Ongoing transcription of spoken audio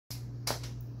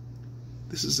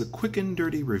This is a quick and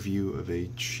dirty review of a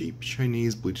cheap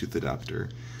Chinese Bluetooth adapter,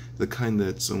 the kind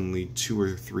that's only $2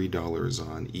 or $3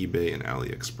 on eBay and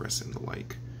AliExpress and the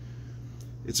like.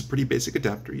 It's a pretty basic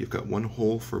adapter. You've got one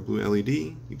hole for a blue LED,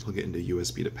 you plug it into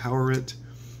USB to power it,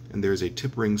 and there's a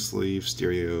tip ring sleeve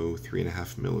stereo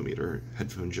 3.5mm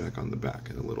headphone jack on the back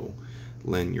and a little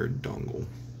lanyard dongle.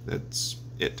 That's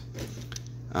it.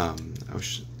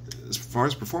 As far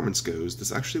as performance goes,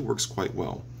 this actually works quite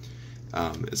well.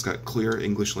 It's got clear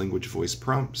English language voice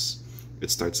prompts.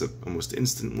 It starts up almost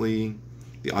instantly.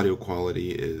 The audio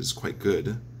quality is quite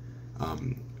good.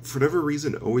 For whatever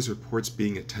reason, it always reports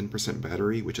being at 10%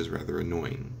 battery, which is rather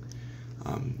annoying.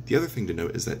 The other thing to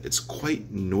note is that it's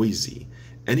quite noisy.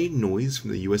 Any noise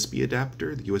from the USB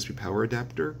adapter, the USB power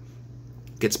adapter,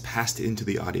 gets passed into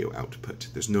the audio output.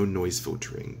 There's no noise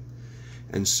filtering.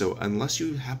 And so unless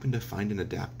you happen to find an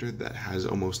adapter that has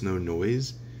almost no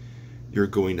noise, you're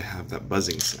going to have that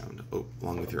buzzing sound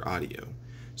along with your audio.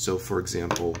 So for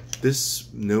example, this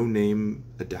no-name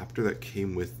adapter that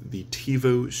came with the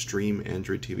TiVo Stream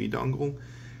Android TV dongle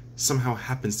somehow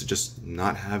happens to just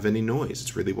not have any noise.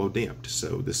 It's really well damped,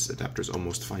 so this adapter is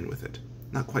almost fine with it.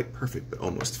 Not quite perfect, but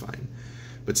almost fine.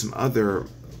 But some other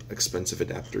expensive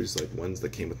adapters, like ones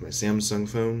that came with my Samsung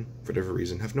phone, for whatever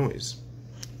reason, have noise.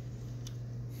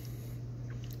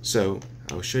 So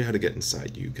I'll show you how to get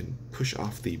inside. You can push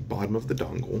off the bottom of the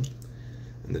dongle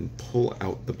and then pull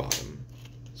out the bottom.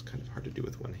 It's kind of hard to do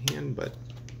with one hand, but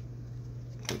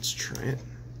let's try it.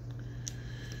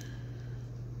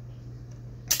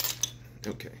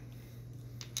 Okay.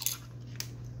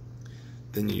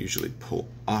 Then you usually pull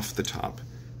off the top,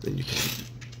 then you can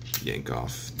yank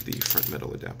off the front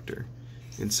metal adapter.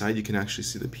 Inside you can actually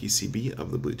see the PCB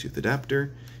of the Bluetooth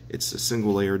adapter. It's a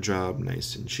single layer job,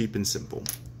 nice and cheap and simple.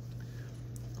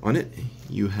 On it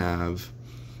you have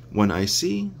one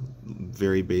IC,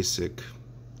 very basic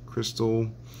crystal,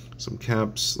 some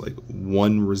caps, like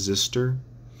one resistor,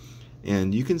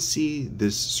 and you can see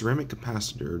this ceramic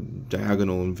capacitor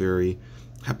diagonal and very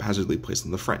haphazardly placed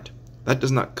on the front. That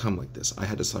does not come like this. I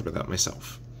had to solder that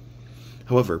myself.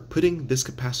 However, putting this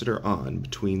capacitor on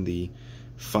between the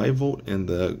 5V and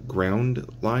the ground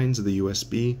lines of the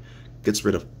USB gets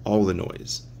rid of all the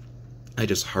noise. I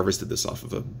just harvested this off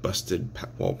of a busted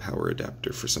wall power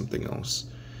adapter for something else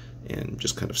and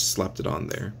just kind of slapped it on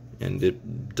there, and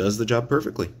it does the job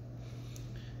perfectly.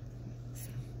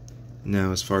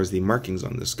 Now, as far as the markings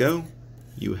on this go,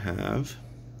 you have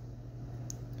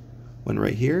one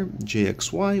right here,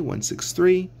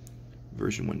 JXY163,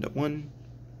 version 1.1,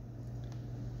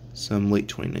 some late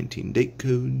 2019 date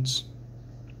codes,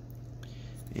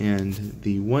 and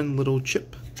the one little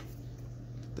chip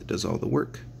that does all the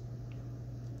work.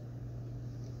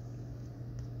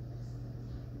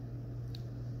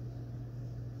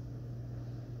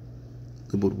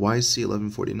 Labeled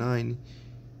YC1149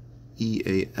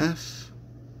 EAF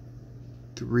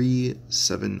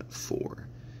 374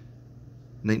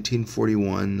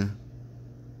 1941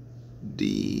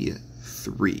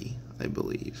 D3, I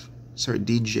believe. Sorry,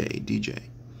 DJ.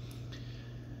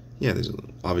 Yeah, there's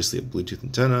obviously a Bluetooth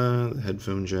antenna, the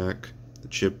headphone jack, the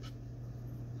chip,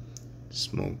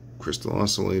 small crystal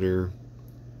oscillator,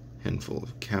 handful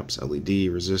of caps,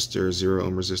 LED, resistor, 0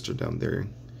 ohm resistor down there.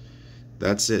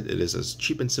 That's it. It is as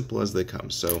cheap and simple as they come.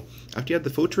 So after you add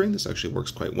the filtering, this actually works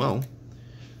quite well.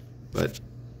 But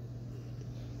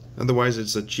otherwise,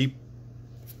 it's a cheap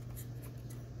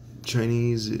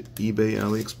Chinese eBay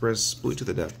AliExpress Bluetooth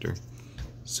adapter.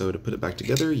 So to put it back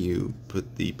together, you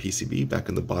put the PCB back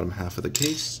in the bottom half of the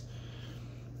case.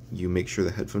 You make sure the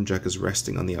headphone jack is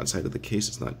resting on the outside of the case.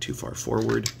 It's not too far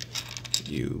forward.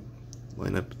 You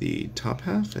line up the top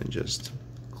half and just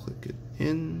click it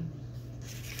in.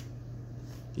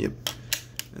 Yep,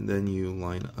 and then you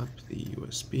line up the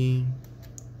USB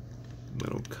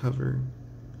metal cover.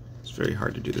 It's very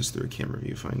hard to do this through a camera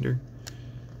viewfinder.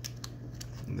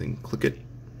 And then click it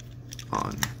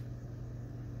on.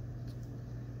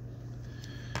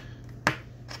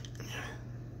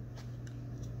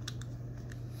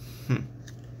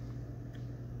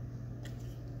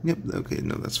 Yep, okay,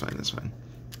 no, that's fine,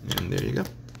 And there you go.